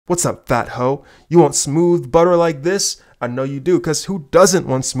What's up, fat hoe? You want smooth butter like this? I know you do, because who doesn't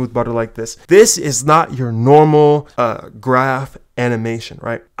want smooth butter like this? This is not your normal graph animation,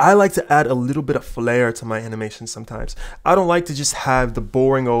 right? I like to add a little bit of flair to my animation sometimes. I don't like to just have the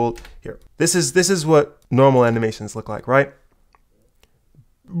boring old, here. This is what normal animations look like, right?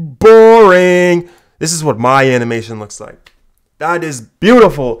 Boring. This is what my animation looks like. That is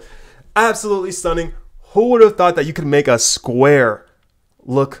beautiful. Absolutely stunning. Who would have thought that you could make a square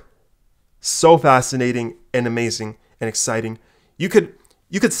look so fascinating and amazing and exciting? You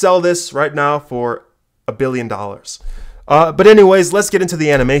could sell this right now for $1 billion. But anyways, let's get into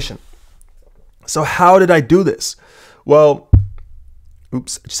the animation. So how did I do this? Well,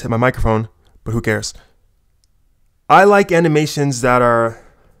 oops, I just hit my microphone, but who cares? I like animations that are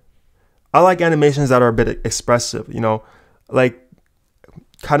a bit expressive, you know, like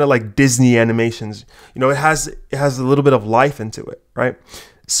kind of like Disney animations. You know, it has a little bit of life into it, right?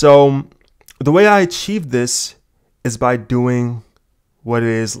 So the way I achieve this is by doing what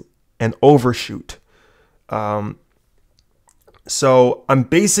is an overshoot. So I'm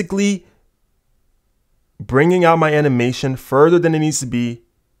basically bringing out my animation further than it needs to be,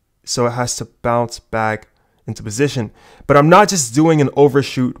 so it has to bounce back into position. But I'm not just doing an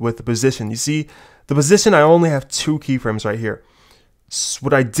overshoot with the position. You see, the position, I only have 2 keyframes right here. So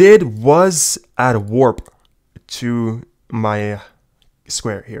what I did was add a warp to my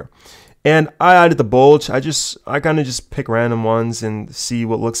square here. And I added the bulge. I kind of just pick random ones and see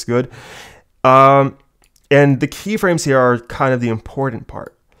what looks good. And the keyframes here are kind of the important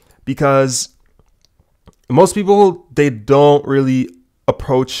part, because most people, they don't really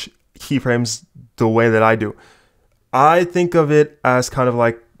approach keyframes the way that I do. I think of it as kind of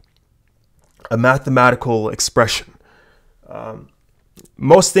like a mathematical expression.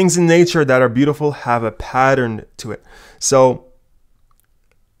 Most things in nature that are beautiful have a pattern to it. So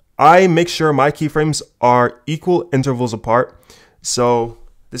I make sure my keyframes are equal intervals apart. So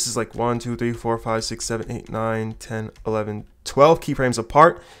this is like 1, 2, 3, 4, 5, 6, 7, 8, 9, 10, 11, 12 keyframes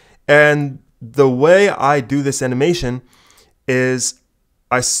apart. And the way I do this animation is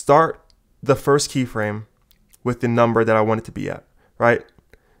I start the first keyframe with the number that I want it to be at, right?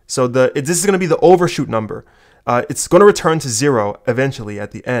 So this is going to be the overshoot number. It's going to return to 0 eventually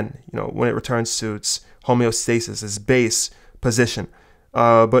at the end, you know, when it returns to its homeostasis, its base position.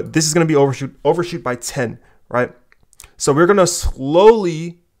 But this is going to be overshoot by 10, right? So we're going to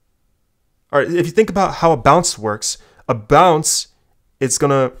slowly, all right, if you think about how a bounce works, a bounce, it's going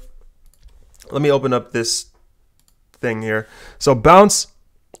to, let me open up this thing here. So bounce,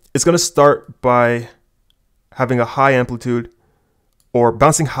 it's going to start by having a high amplitude or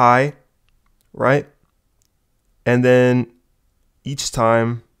bouncing high, right? And then each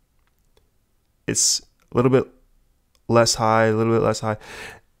time it's a little bit less high, a little bit less high,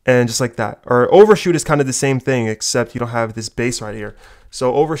 and just like that. Or overshoot is kind of the same thing, except you don't have this bass right here.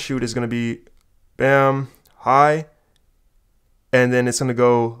 So overshoot is going to be bam, high, and then it's going to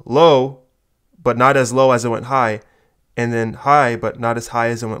go low, but not as low as it went high, and then high, but not as high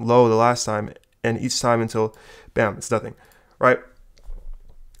as it went low the last time, and each time until bam, it's nothing, right?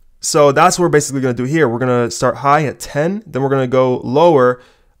 So that's what we're basically going to do here. We're going to start high at 10, then we're going to go lower,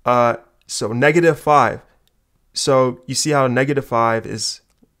 so -5. So you see how -5 is,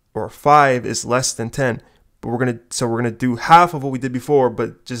 or 5 is less than 10. But we're gonna do half of what we did before,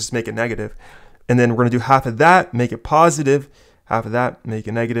 but just make it negative. And then we're gonna do half of that, make it positive, half of that, make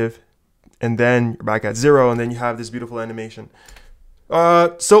it negative, and then you're back at 0, and then you have this beautiful animation.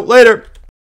 So later.